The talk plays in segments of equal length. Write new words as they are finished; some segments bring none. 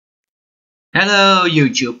Hello,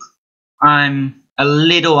 YouTube. I'm a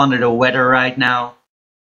little under the weather right now.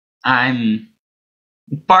 I'm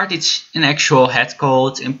in part it's an actual head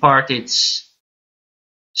cold, in part it's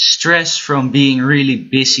stress from being really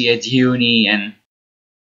busy at uni, and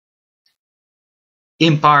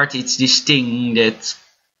in part it's this thing that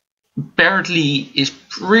apparently is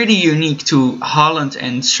pretty unique to Holland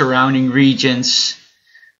and surrounding regions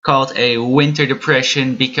called a winter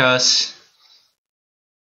depression because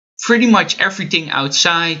pretty much everything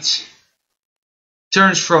outside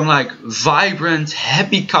turns from like vibrant,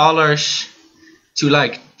 happy colors to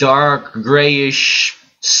like dark, grayish,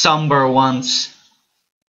 somber ones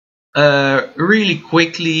really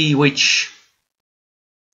quickly, which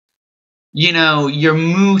your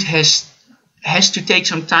mood has to take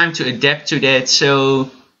some time to adapt to that.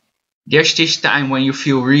 So there's this time when you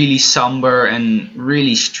feel really somber and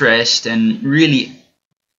really stressed and really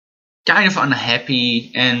kind of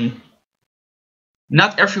unhappy, and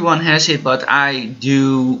not everyone has it, but I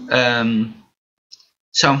do.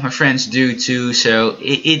 Some of my friends do too, so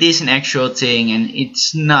it is an actual thing and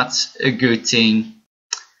it's not a good thing.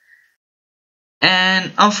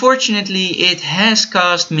 And unfortunately, it has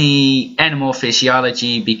cost me animal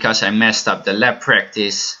physiology because I messed up the lab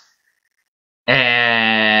practice.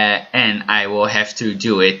 And I will have to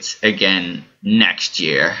do it again next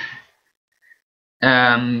year.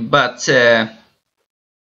 But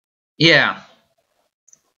yeah,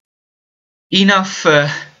 enough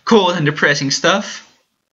cold and depressing stuff.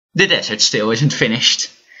 The desert still isn't finished.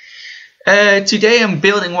 Today I'm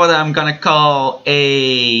building what I'm gonna call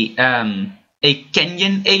a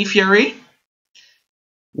canyon aviary,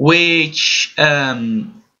 which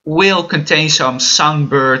will contain some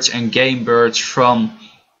songbirds and game birds from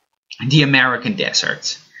the American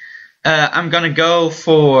desert. I'm gonna go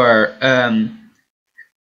for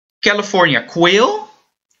California quail,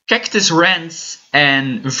 cactus wrens,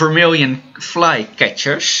 and vermilion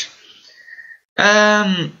flycatchers.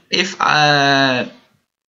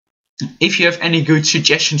 If you have any good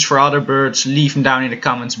suggestions for other birds, leave them down in the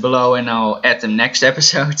comments below and I'll add them next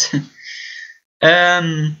episode.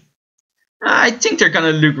 I think they're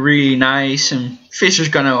gonna look really nice and fish are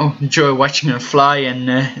gonna enjoy watching them fly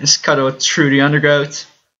and scuttle through the undergrowth.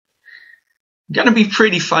 Gonna be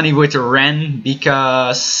pretty funny with the wren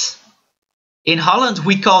because in Holland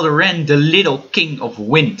we call the wren the little king of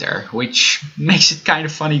winter, which makes it kind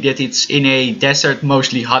of funny that it's in a desert,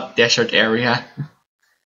 mostly hot desert area.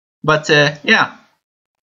 But yeah,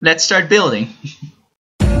 let's start building.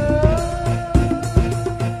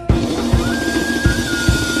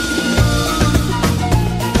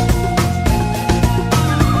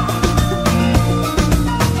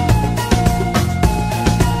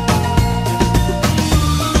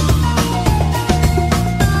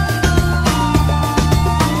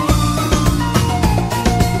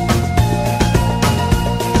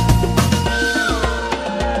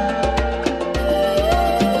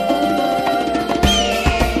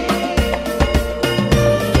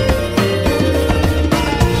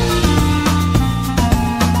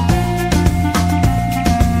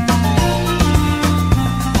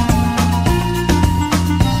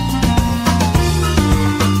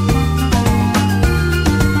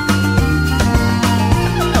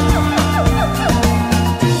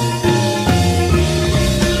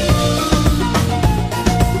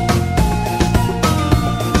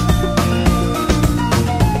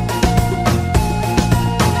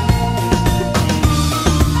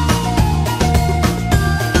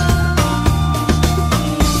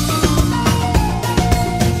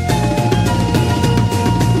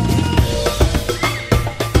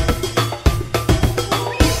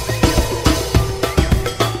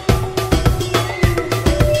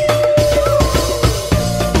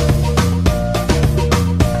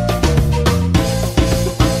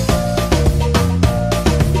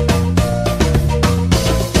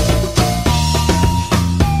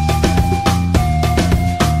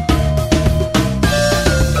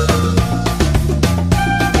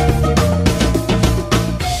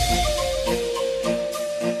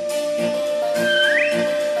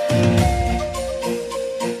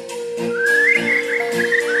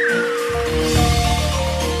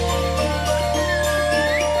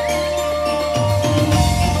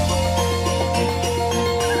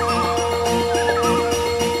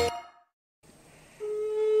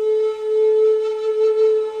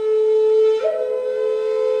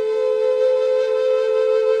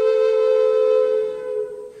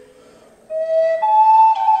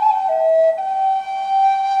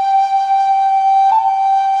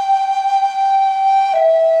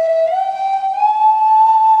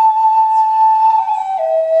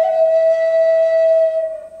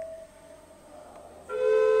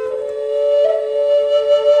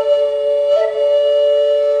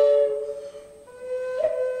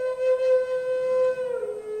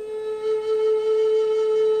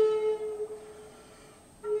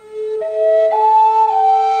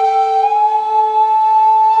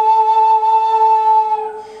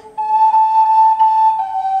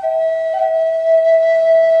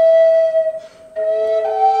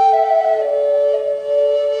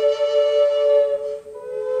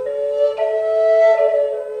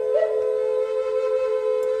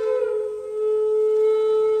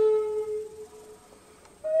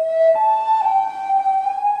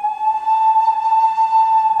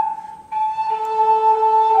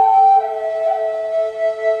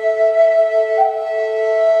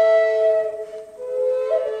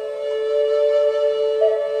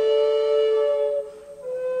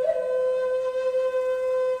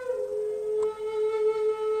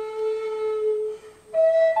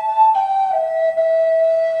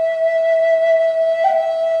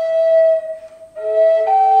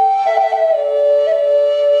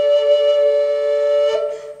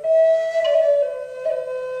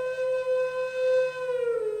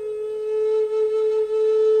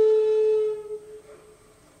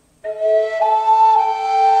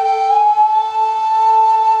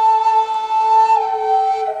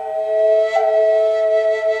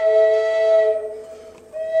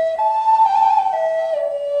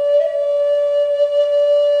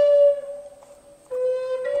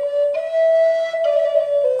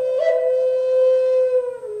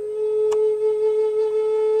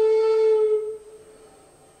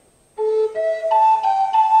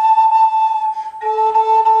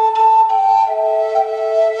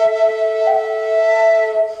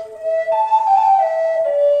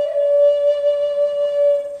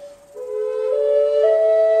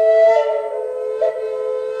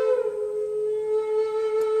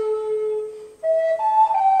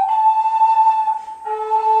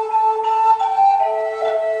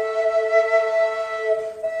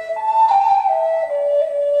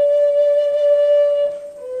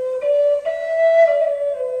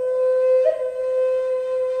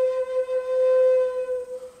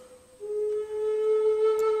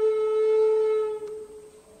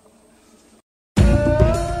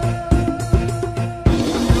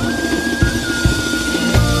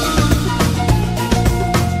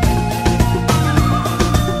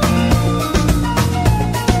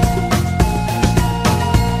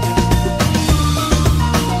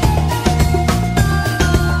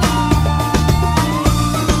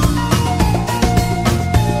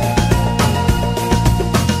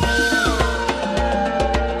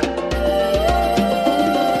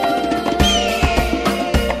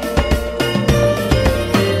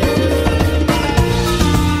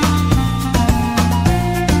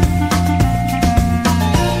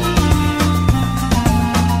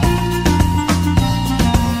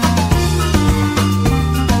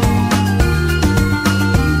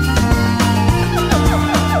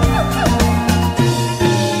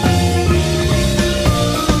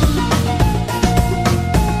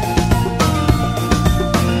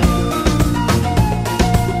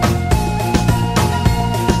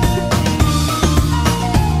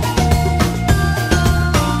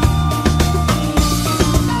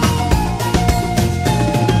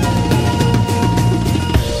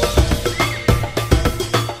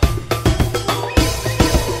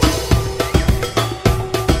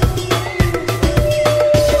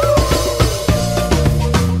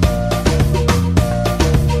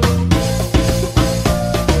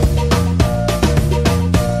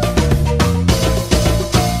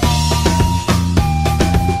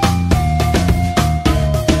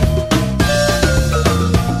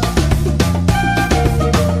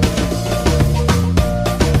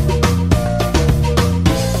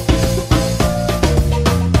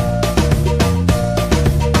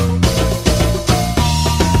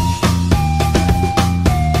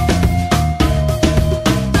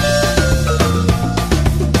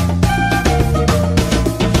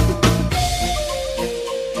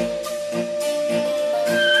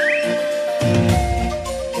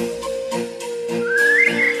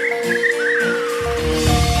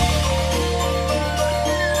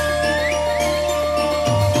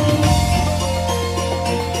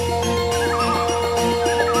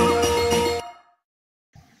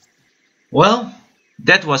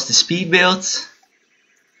 that was the speed build.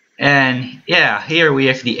 And yeah, here we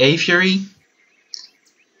have the Aviary.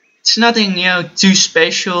 It's nothing, too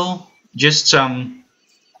special. Just some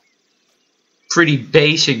pretty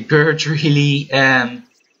basic birds, really.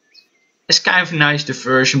 It's kind of a nice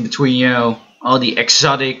diversion between, all the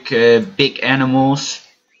exotic big animals.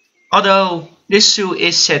 Although this zoo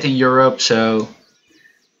is set in Europe, so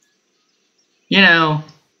an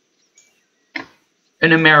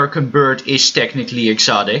American bird is technically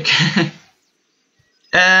exotic.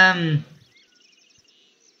 I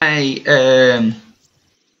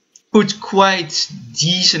put quite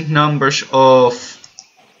decent numbers of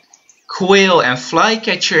quail and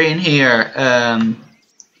flycatcher in here,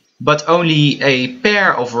 but only a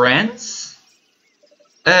pair of wrens,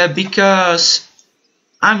 because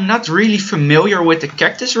I'm not really familiar with the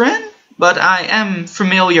cactus wren, but I am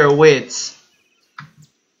familiar with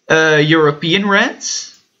European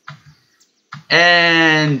wrens,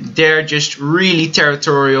 and they're just really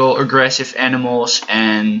territorial, aggressive animals,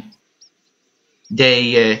 and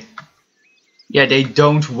they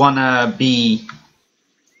don't wanna be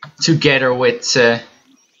together with a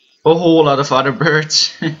whole lot of other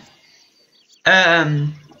birds.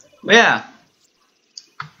 Yeah,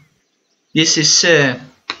 this is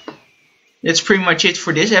that's pretty much it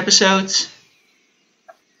for this episode.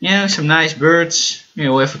 Some nice birds. We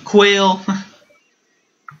have a quail,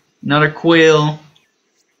 another quail.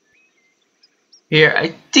 Here,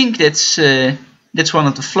 I think that's one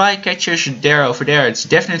of the flycatchers. There, over there, it's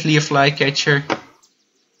definitely a flycatcher.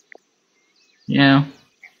 Yeah.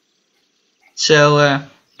 So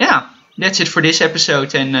yeah, that's it for this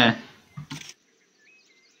episode, and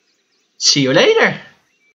see you later.